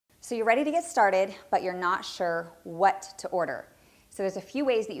So you're ready to get started, but you're not sure what to order. So there's a few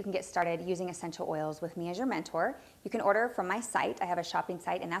ways that you can get started using essential oils with me as your mentor. You can order from my site. I have a shopping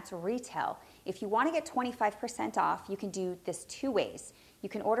site, and that's retail. If you want to get 25% off, you can do this two ways. You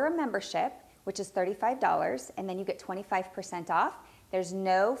can order a membership, which is $35, and then you get 25% off. There's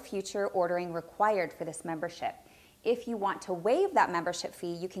no future ordering required for this membership. If you want to waive that membership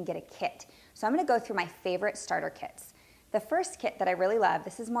fee, you can get a kit. So I'm going to go through my favorite starter kits. The first kit that I really love,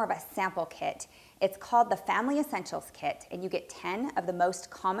 this is more of a sample kit. It's called the Family Essentials Kit, and you get 10 of the most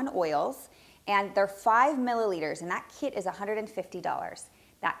common oils, and they're 5 milliliters, and that kit is $150.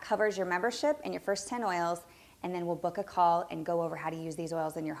 That covers your membership and your first 10 oils, and then we'll book a call and go over how to use these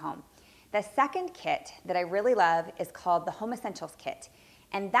oils in your home. The second kit that I really love is called the Home Essentials Kit,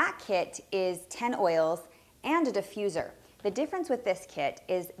 and that kit is 10 oils and a diffuser. The difference with this kit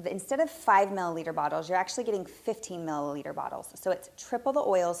is that instead of 5 milliliter bottles, you're actually getting 15 milliliter bottles. So it's triple the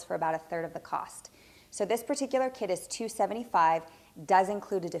oils for about a third of the cost. So this particular kit is $275, does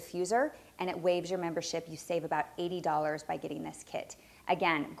include a diffuser, and it waives your membership. You save about $80 by getting this kit.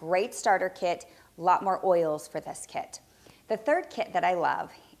 Again, great starter kit, a lot more oils for this kit. The third kit that I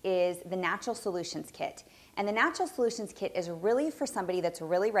love is the Natural Solutions Kit. And the Natural Solutions Kit is really for somebody that's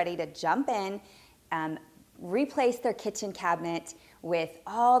really ready to jump in, replace their kitchen cabinet with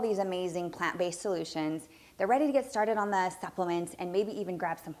all these amazing plant-based solutions. They're ready to get started on the supplements and maybe even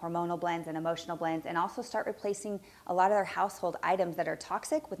grab some hormonal blends and emotional blends and also start replacing a lot of their household items that are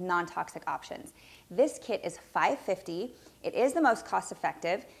toxic with non-toxic options. This kit is $550. It is the most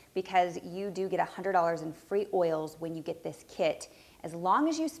cost-effective because you do get $100 in free oils when you get this kit, as long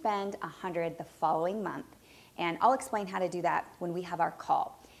as you spend $100 the following month. And I'll explain how to do that when we have our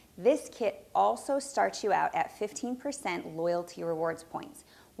call. This kit also starts you out at 15% loyalty rewards points.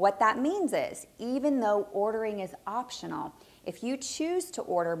 What that means is, even though ordering is optional, if you choose to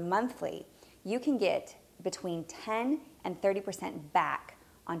order monthly, you can get between 10 and 30% back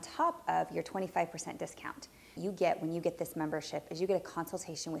on top of your 25% discount. You get, when you get this membership, is you get a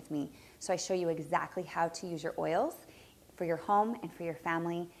consultation with me. So I show you exactly how to use your oils for your home and for your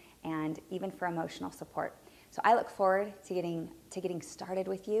family, and even for emotional support. So I look forward to getting started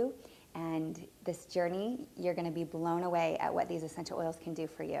with you, and this journey, you're going to be blown away at what these essential oils can do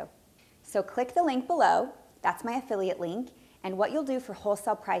for you. So click the link below. That's my affiliate link. And what you'll do for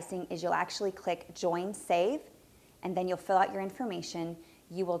wholesale pricing is you'll actually click Join Save, and then you'll fill out your information.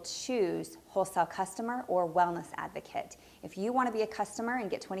 You will choose Wholesale Customer or Wellness Advocate. If you want to be a customer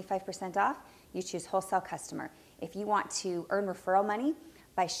and get 25% off, you choose Wholesale Customer. If you want to earn referral money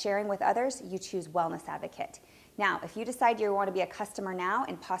by sharing with others, you choose Wellness Advocate. Now, if you decide you want to be a customer now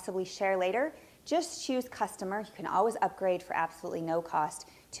and possibly share later, just choose Customer. You can always upgrade for absolutely no cost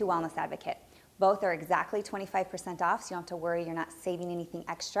to Wellness Advocate. Both are exactly 25% off, so you don't have to worry you're not saving anything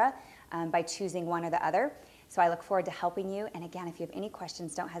extra by choosing one or the other. So I look forward to helping you. And again, if you have any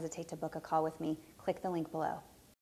questions, don't hesitate to book a call with me. Click the link below.